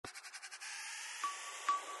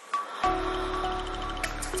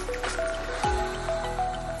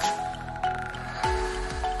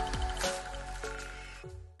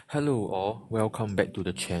Hello all, welcome back to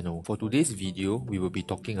the channel. For today's video, we will be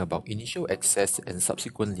talking about initial access and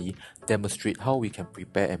subsequently demonstrate how we can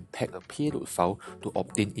prepare and pack a payload file to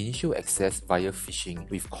obtain initial access via phishing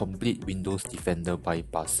with complete Windows Defender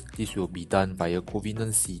bypass. This will be done via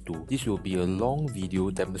Covenant C2. This will be a long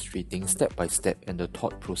video demonstrating step by step and the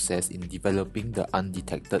thought process in developing the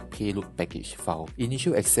undetected payload package file.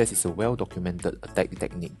 Initial access is a well-documented attack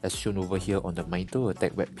technique. As shown over here on the MITRE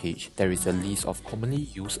ATT&CK webpage, there is a list of commonly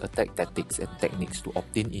used attack tactics and techniques to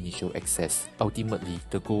obtain initial access. Ultimately,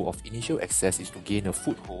 the goal of initial access is to gain a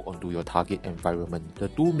foothold onto your target environment. The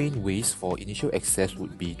two main ways for initial access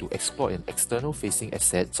would be to exploit an external facing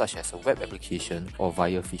asset such as a web application or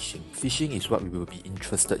via phishing. Phishing is what we will be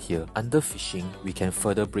interested here. Under phishing, we can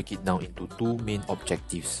further break it down into two main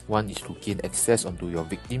objectives. One is to gain access onto your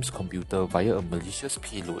victim's computer via a malicious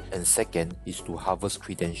payload, and second is to harvest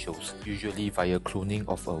credentials, usually via cloning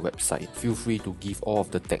of a website. Feel free to give all of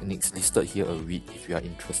the techniques listed here a read if you are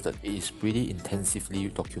interested. It is pretty intensively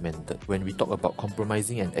documented. When we talk about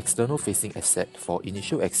compromising an external facing asset for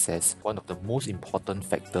initial access, one of the most important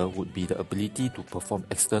factor would be the ability to perform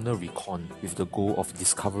external recon with the goal of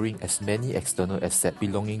discovering as many external assets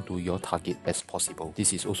belonging to your target as possible.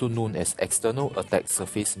 This is also known as external attack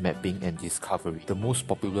surface mapping and discovery. The most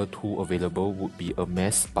popular tool available would be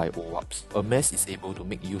AMAS by OWASP. AMAS is able to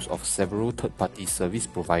make use of several third-party service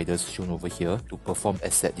providers shown over here to perform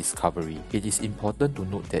asset discovery. It is important to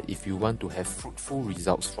note that if you want to have fruitful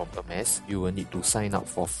results from AMAS, you will need to sign up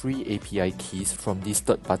for free API keys from these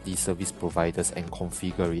third-party service providers and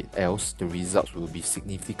configure it, else the results will be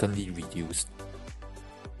significantly reduced.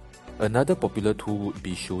 Another popular tool would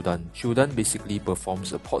be Shodan. Shodan basically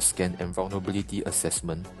performs a port scan and vulnerability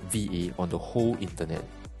assessment (VA) on the whole internet.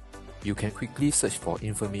 You can quickly search for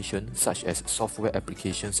information such as software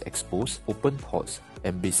applications exposed, open ports,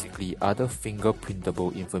 and basically other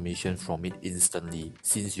fingerprintable information from it instantly,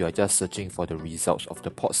 since you are just searching for the results of the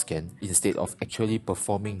port scan instead of actually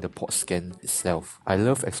performing the port scan itself. I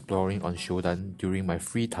love exploring on Shodan during my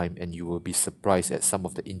free time, and you will be surprised at some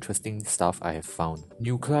of the interesting stuff I have found.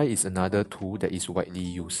 Nuclei is another tool that is widely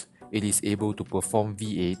used. It is able to perform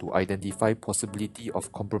VA to identify possibility of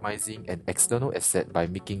compromising an external asset by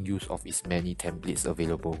making use of its many templates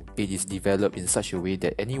available. It is developed in such a way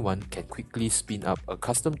that anyone can quickly spin up a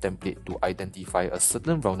custom template to identify a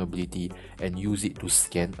certain vulnerability and use it to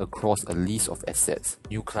scan across a list of assets.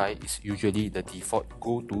 Nuclei is usually the default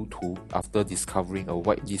go-to tool after discovering a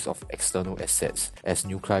wide list of external assets, as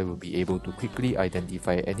Nuclei will be able to quickly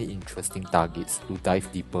identify any interesting targets to dive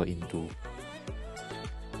deeper into.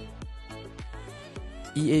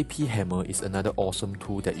 EAP Hammer is another awesome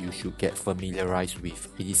tool that you should get familiarized with.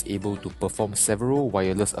 It is able to perform several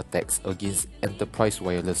wireless attacks against enterprise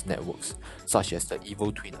wireless networks, such as the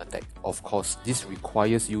Evil Twin attack. Of course, this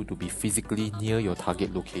requires you to be physically near your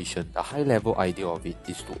target location. The high-level idea of it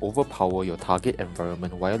is to overpower your target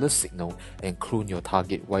environment wireless signal and clone your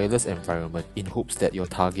target wireless environment in hopes that your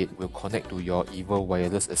target will connect to your evil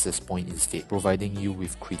wireless access point instead, providing you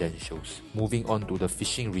with credentials. Moving on to the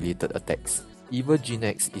phishing-related attacks.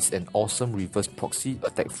 EvilGeneX is an awesome reverse proxy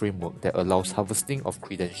attack framework that allows harvesting of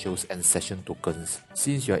credentials and session tokens.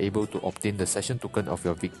 Since you are able to obtain the session token of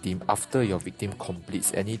your victim after your victim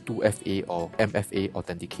completes any 2FA or MFA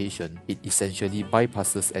authentication, it essentially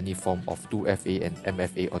bypasses any form of 2FA and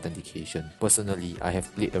MFA authentication. Personally, I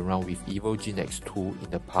have played around with EvilGeneX tool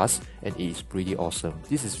in the past and it is pretty awesome.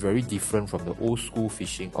 This is very different from the old school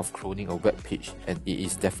phishing of cloning a web page, and it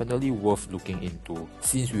is definitely worth looking into.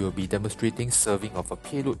 Since we will be demonstrating serving of a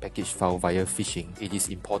payload package file via phishing, it is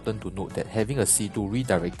important to note that having a C2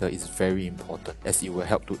 redirector is very important, as it will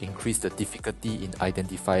help to increase the difficulty in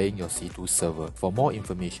identifying your C2 server. For more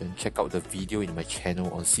information, check out the video in my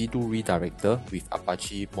channel on C2 redirector with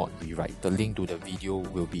Apache mod rewrite. The link to the video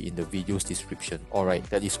will be in the video's description. Alright,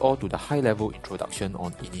 that is all to the high-level introduction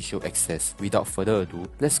on initial access. Without further ado,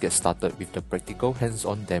 let's get started with the practical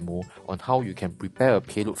hands-on demo on how you can prepare a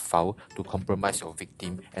payload file to compromise your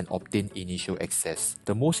victim and obtain initial access.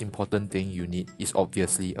 The most important thing you need is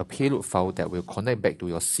obviously a payload file that will connect back to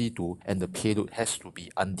your C2, and the payload has to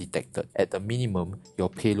be undetected. At the minimum, your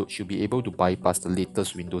payload should be able to bypass the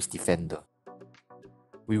latest Windows Defender.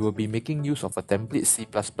 We will be making use of a template C++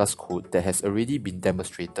 code that has already been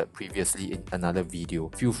demonstrated previously in another video.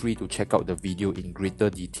 Feel free to check out the video in greater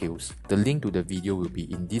details. The link to the video will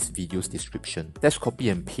be in this video's description. Let's copy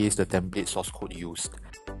and paste the template source code used.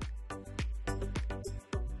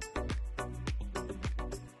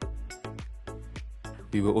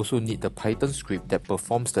 We will also need the Python script that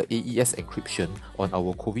performs the AES encryption on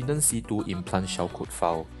our Covenant C2 implant shellcode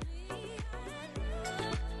file.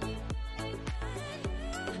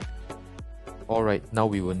 Alright, now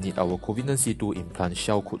we will need our Covenant C2 implant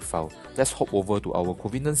shellcode file. Let's hop over to our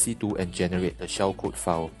Covenant C2 and generate the shellcode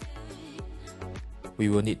file. We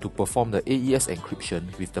will need to perform the AES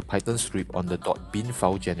encryption with the Python script on the .bin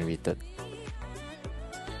file generated.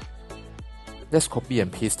 Let's copy and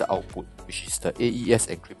paste the output, which is the AES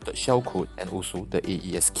encrypted shellcode and also the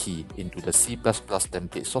AES key, into the C++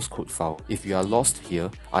 template source code file. If you are lost here,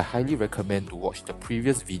 I highly recommend to watch the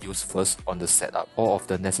previous videos first on the setup. All of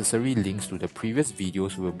the necessary links to the previous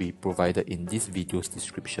videos will be provided in this video's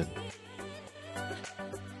description.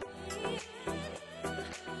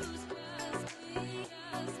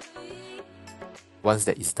 Once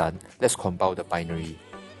that is done, let's compile the binary.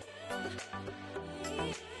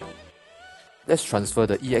 Let's transfer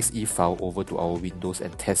the exe file over to our Windows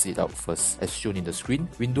and test it out first. As shown in the screen,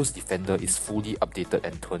 Windows Defender is fully updated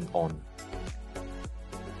and turned on.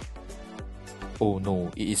 Oh no,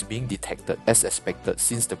 it is being detected as expected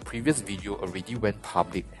since the previous video already went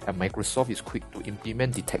public and Microsoft is quick to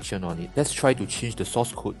implement detection on it. Let's try to change the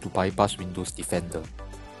source code to bypass Windows Defender.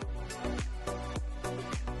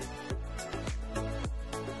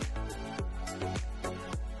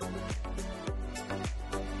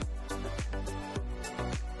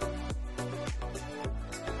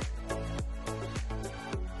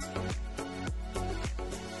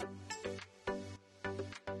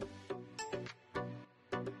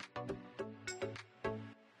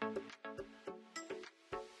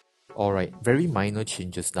 Alright, very minor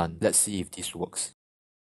changes done. Let's see if this works.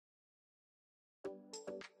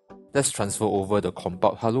 Let's transfer over the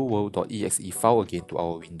compiled helloworld.exe file again to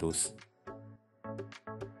our Windows.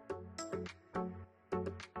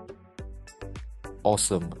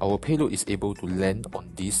 Awesome, our payload is able to land on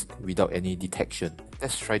disk without any detection.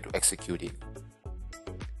 Let's try to execute it.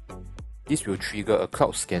 This will trigger a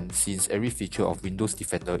cloud scan since every feature of Windows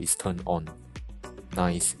Defender is turned on.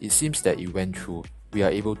 Nice, it seems that it went through. We are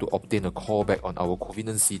able to obtain a callback on our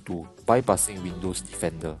Covenant C2 bypassing Windows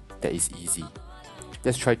Defender. That is easy.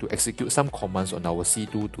 Let's try to execute some commands on our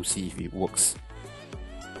C2 to see if it works.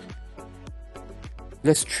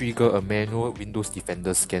 Let's trigger a manual Windows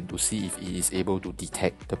Defender scan to see if it is able to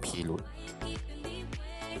detect the payload.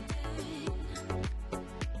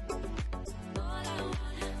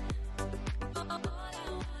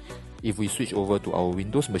 If we switch over to our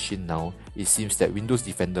Windows machine now, it seems that Windows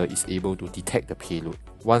Defender is able to detect the payload.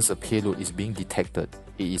 Once a payload is being detected,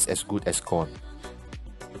 it is as good as gone.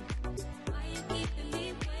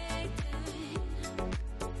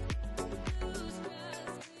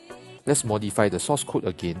 Let's modify the source code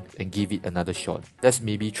again and give it another shot. Let's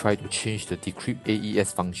maybe try to change the decrypt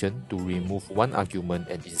AES function to remove one argument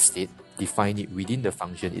and instead define it within the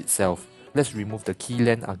function itself. Let's remove the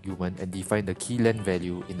keylen argument and define the keylen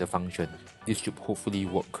value in the function. This should hopefully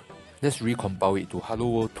work. Let's recompile it to Hello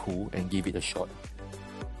World 2 and give it a shot.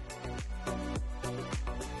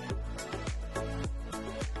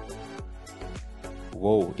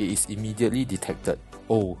 Whoa, it is immediately detected.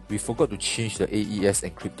 Oh, we forgot to change the AES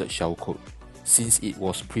encrypted shellcode. Since it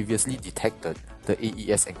was previously detected, the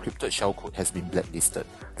AES encrypted shellcode has been blacklisted.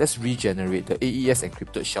 Let's regenerate the AES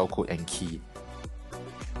encrypted shellcode and key.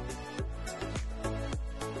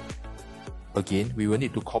 Again, we will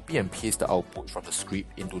need to copy and paste the output from the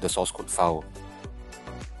script into the source code file.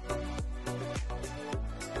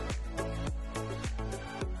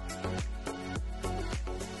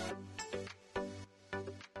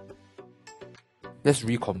 Let's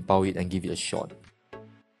recompile it and give it a shot.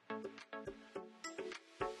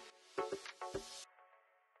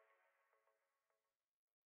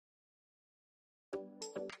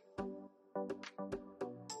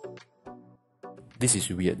 This is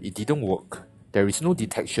weird, it didn't work. There is no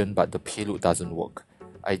detection but the payload doesn't work.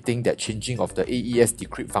 I think that changing of the AES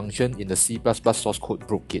decrypt function in the C++ source code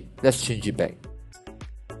broke it. Let's change it back.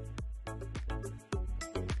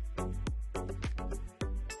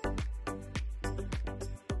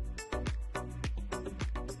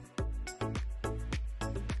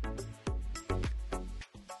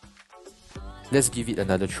 Let's give it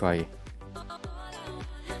another try.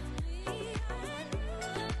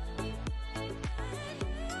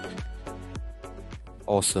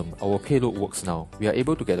 Awesome, our payload works now. We are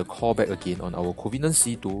able to get a callback again on our Covenant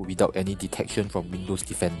C2 without any detection from Windows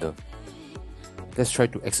Defender. Let's try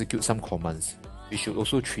to execute some commands. We should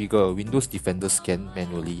also trigger a Windows Defender scan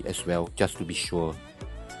manually as well, just to be sure.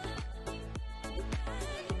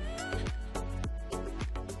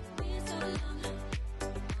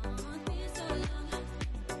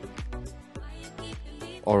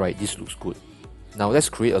 Alright, this looks good. Now let's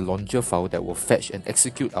create a launcher file that will fetch and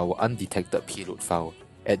execute our undetected payload file.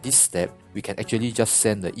 At this step, we can actually just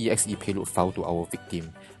send the exe payload file to our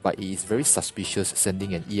victim, but it is very suspicious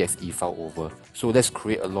sending an exe file over. So let's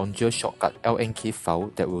create a launcher shortcut lnk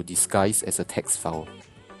file that will disguise as a text file.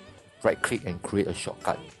 Right click and create a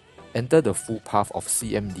shortcut. Enter the full path of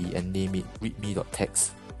cmd and name it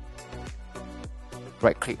readme.txt.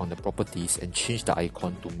 Right click on the properties and change the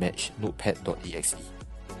icon to match notepad.exe.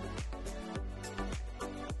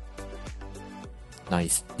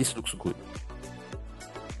 Nice, this looks good.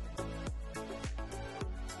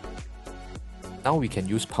 Now we can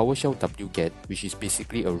use PowerShell wget, which is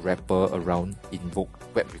basically a wrapper around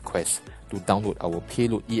invoke web request, to download our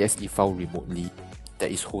payload exe file remotely that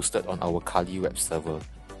is hosted on our Kali web server.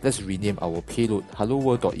 Let's rename our payload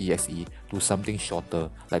helloworld.exe to something shorter,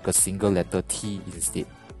 like a single letter T instead.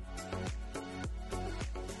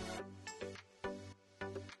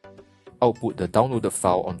 Output the downloaded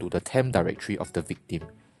file onto the temp directory of the victim.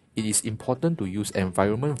 It is important to use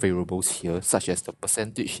environment variables here, such as the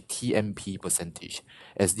 %tmp%,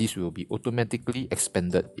 as this will be automatically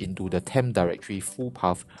expanded into the temp directory full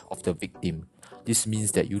path of the victim. This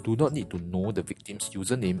means that you do not need to know the victim's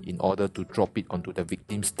username in order to drop it onto the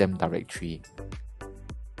victim's temp directory.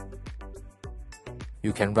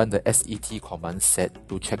 You can run the set command set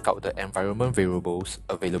to check out the environment variables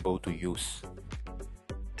available to use.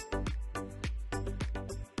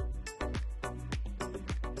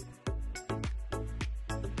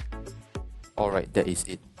 Alright, that is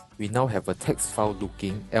it. We now have a text file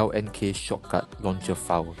looking lnk shortcut launcher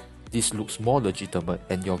file. This looks more legitimate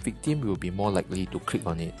and your victim will be more likely to click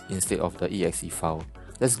on it instead of the exe file.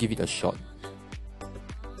 Let's give it a shot.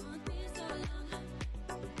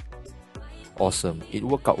 Awesome, it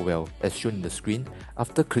worked out well. As shown in the screen,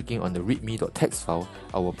 after clicking on the readme.txt file,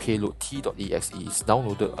 our payload t.exe is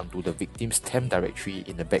downloaded onto the victim's temp directory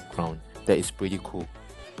in the background. That is pretty cool.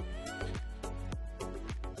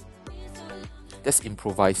 Let's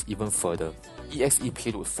improvise even further. Exe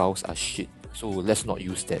payload files are shit, so let's not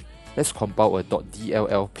use that. Let's compile a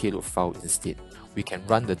 .dll payload file instead. We can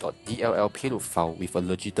run the .dll payload file with a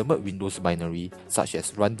legitimate Windows binary such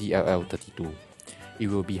as rundll32. It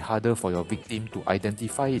will be harder for your victim to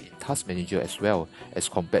identify it in Task Manager as well as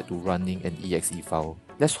compared to running an exe file.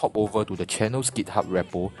 Let's hop over to the channel's GitHub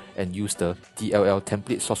repo and use the DLL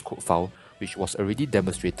template source code file, which was already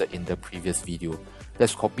demonstrated in the previous video.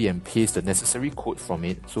 Let's copy and paste the necessary code from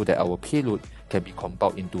it so that our payload can be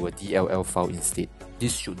compiled into a DLL file instead.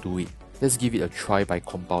 This should do it. Let's give it a try by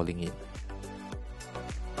compiling it.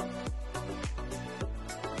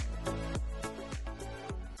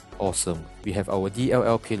 Awesome, we have our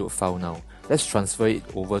DLL payload file now. Let's transfer it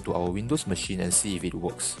over to our Windows machine and see if it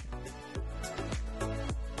works.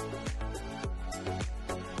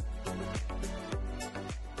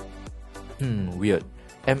 Weird.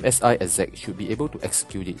 MSI exec should be able to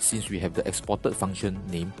execute it since we have the exported function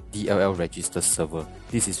named DLL register server.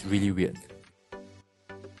 This is really weird.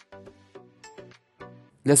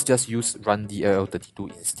 Let's just use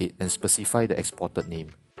rundll32 instead and specify the exported name.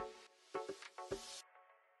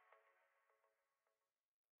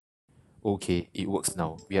 Okay, it works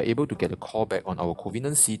now. We are able to get a callback on our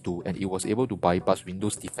Covenant C2 and it was able to bypass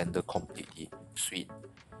Windows Defender completely. Sweet.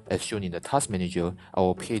 As shown in the Task Manager,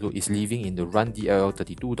 our payload is living in the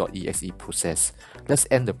rundll32.exe process. Let's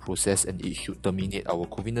end the process and it should terminate our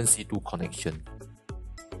Covenant C2 connection.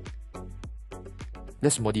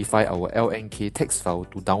 Let's modify our lnk text file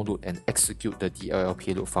to download and execute the DLL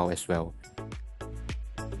payload file as well.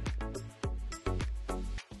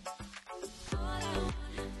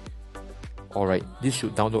 Alright, this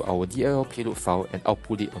should download our DLL payload file and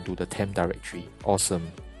output it onto the temp directory.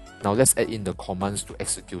 Awesome. Now let's add in the commands to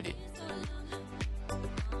execute it.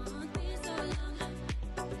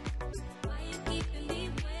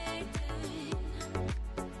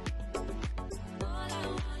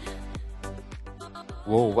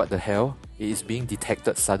 Whoa, what the hell? It is being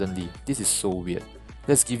detected suddenly. This is so weird.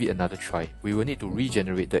 Let's give it another try. We will need to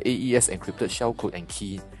regenerate the AES encrypted shellcode and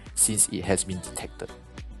key since it has been detected.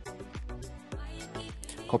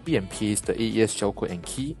 Copy and paste the AES shellcode and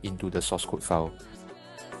key into the source code file.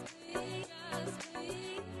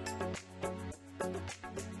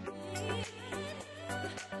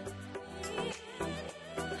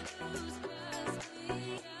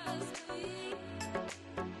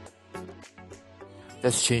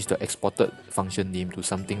 Let's change the exported function name to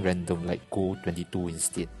something random like go22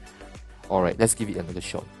 instead. Alright, let's give it another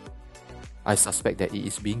shot. I suspect that it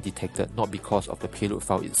is being detected not because of the payload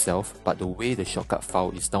file itself, but the way the shortcut file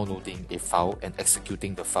is downloading a file and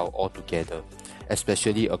executing the file all together,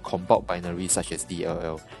 especially a compiled binary such as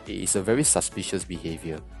DLL. It is a very suspicious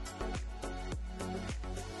behavior.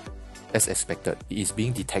 As expected, it is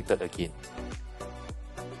being detected again.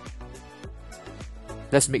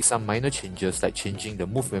 Let's make some minor changes like changing the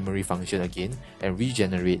move memory function again and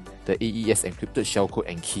regenerate the AES encrypted shellcode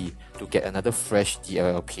and key to get another fresh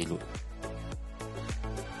DLL payload.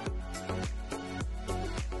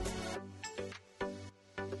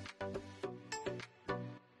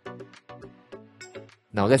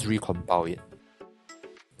 Now let's recompile it.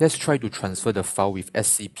 Let's try to transfer the file with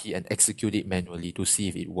SCP and execute it manually to see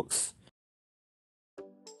if it works.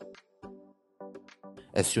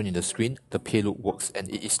 As shown in the screen, the payload works and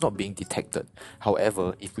it is not being detected.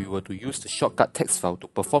 However, if we were to use the shortcut text file to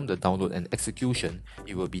perform the download and execution,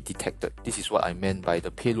 it will be detected. This is what I meant by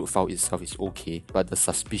the payload file itself is okay, but the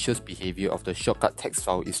suspicious behavior of the shortcut text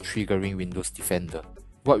file is triggering Windows Defender.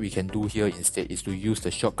 What we can do here instead is to use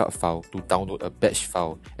the shortcut file to download a batch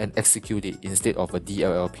file and execute it instead of a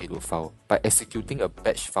DLL payload file. By executing a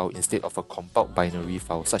batch file instead of a compiled binary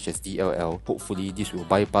file such as DLL, hopefully this will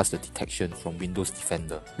bypass the detection from Windows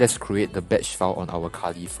Defender. Let's create the batch file on our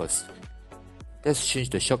Kali first. Let's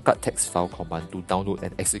change the shortcut text file command to download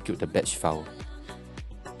and execute the batch file.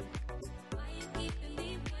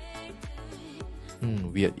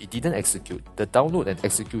 Weird, it didn't execute. The download and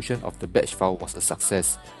execution of the batch file was a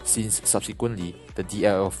success, since subsequently, the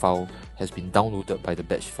DLL file has been downloaded by the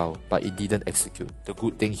batch file, but it didn't execute. The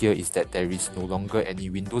good thing here is that there is no longer any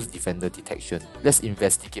Windows Defender detection. Let's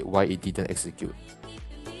investigate why it didn't execute.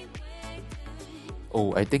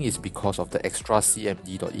 Oh, I think it's because of the extra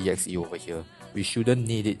cmd.exe over here. We shouldn't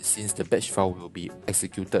need it since the batch file will be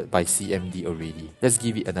executed by cmd already. Let's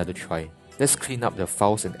give it another try. Let's clean up the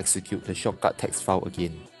files and execute the shortcut text file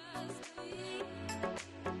again.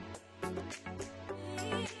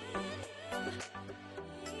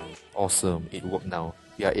 Awesome, it worked now.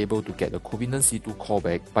 We are able to get the Covenant C2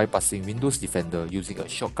 callback bypassing Windows Defender using a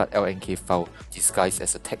shortcut LNK file disguised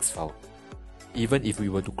as a text file. Even if we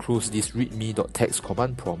were to close this readme.txt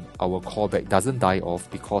command prompt, our callback doesn't die off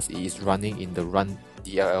because it is running in the run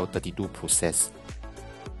DLL32 process.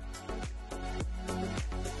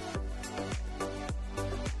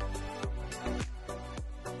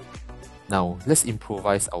 Now, let's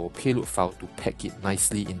improvise our payload file to pack it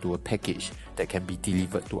nicely into a package that can be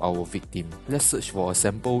delivered to our victim. Let's search for a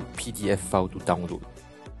sample PDF file to download.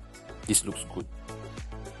 This looks good.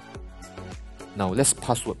 Now let's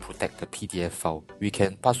password protect the PDF file. We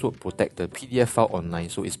can password protect the PDF file online,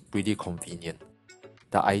 so it's pretty convenient.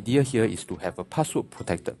 The idea here is to have a password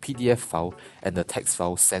protected PDF file and the text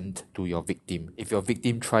file sent to your victim. If your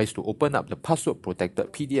victim tries to open up the password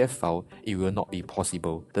protected PDF file, it will not be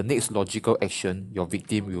possible. The next logical action your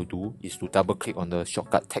victim will do is to double click on the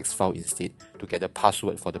shortcut text file instead to get the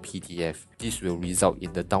password for the PDF. This will result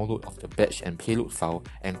in the download of the batch and payload file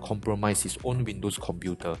and compromise his own Windows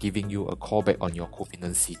computer, giving you a callback on your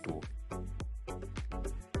Covenant C2.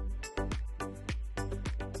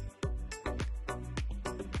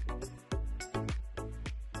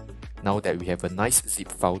 Now that we have a nice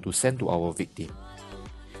zip file to send to our victim,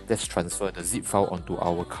 let's transfer the zip file onto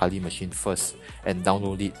our Kali machine first and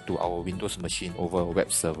download it to our Windows machine over a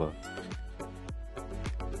web server.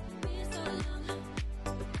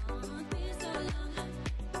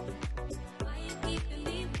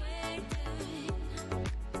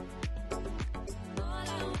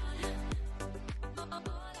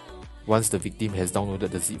 Once the victim has downloaded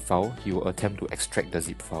the zip file, he will attempt to extract the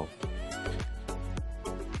zip file.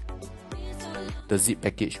 The zip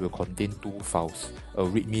package will contain two files, a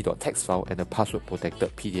readme.txt file and a password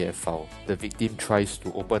protected PDF file. The victim tries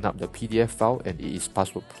to open up the PDF file and it is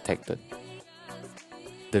password protected.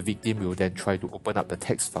 The victim will then try to open up the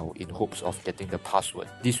text file in hopes of getting the password.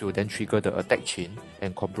 This will then trigger the attack chain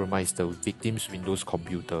and compromise the victim's Windows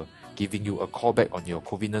computer, giving you a callback on your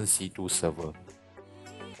Covenant C2 server.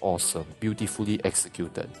 Awesome, beautifully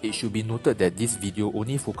executed. It should be noted that this video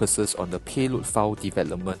only focuses on the payload file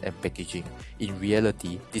development and packaging. In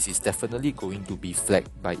reality, this is definitely going to be flagged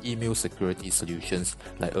by email security solutions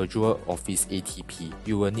like Azure Office ATP.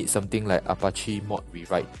 You will need something like Apache mod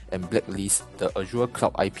rewrite and blacklist the Azure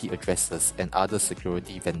Cloud IP addresses and other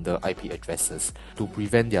security vendor IP addresses to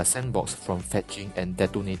prevent their sandbox from fetching and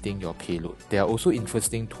detonating your payload. There are also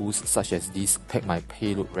interesting tools such as this Pack My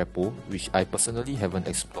Payload repo, which I personally haven't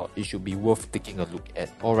explored. It should be worth taking a look at.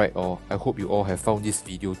 Alright all, I hope you all have found this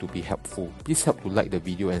video to be helpful. Please help to like the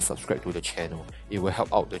video and subscribe to the channel. It will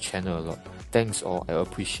help out the channel a lot. Thanks all, I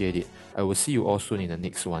appreciate it. I will see you all soon in the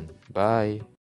next one. Bye.